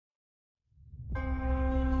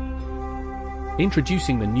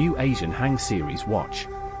Introducing the new AISION Hang Series watch.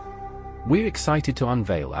 We're excited to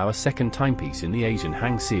unveil our second timepiece in the AISION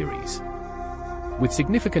Hang series. With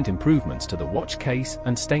significant improvements to the watch case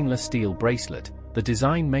and stainless steel bracelet, the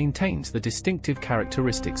design maintains the distinctive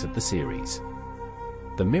characteristics of the series.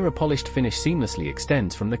 The mirror-polished finish seamlessly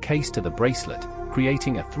extends from the case to the bracelet,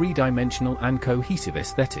 creating a three-dimensional and cohesive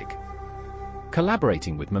aesthetic.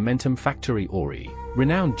 Collaborating with Momentum Factory Ori,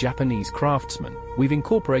 renowned Japanese craftsmen, we've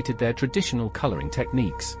incorporated their traditional coloring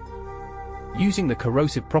techniques. Using the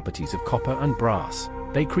corrosive properties of copper and brass,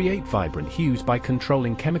 they create vibrant hues by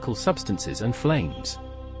controlling chemical substances and flames.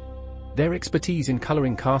 Their expertise in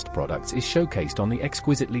coloring cast products is showcased on the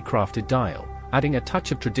exquisitely crafted dial, adding a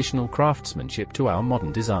touch of traditional craftsmanship to our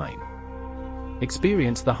modern design.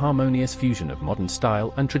 Experience the harmonious fusion of modern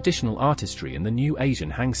style and traditional artistry in the new AISION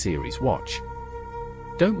Hang Series watch.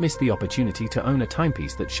 Don't miss the opportunity to own a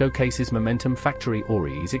timepiece that showcases Momentum Factory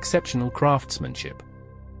Ori's exceptional craftsmanship.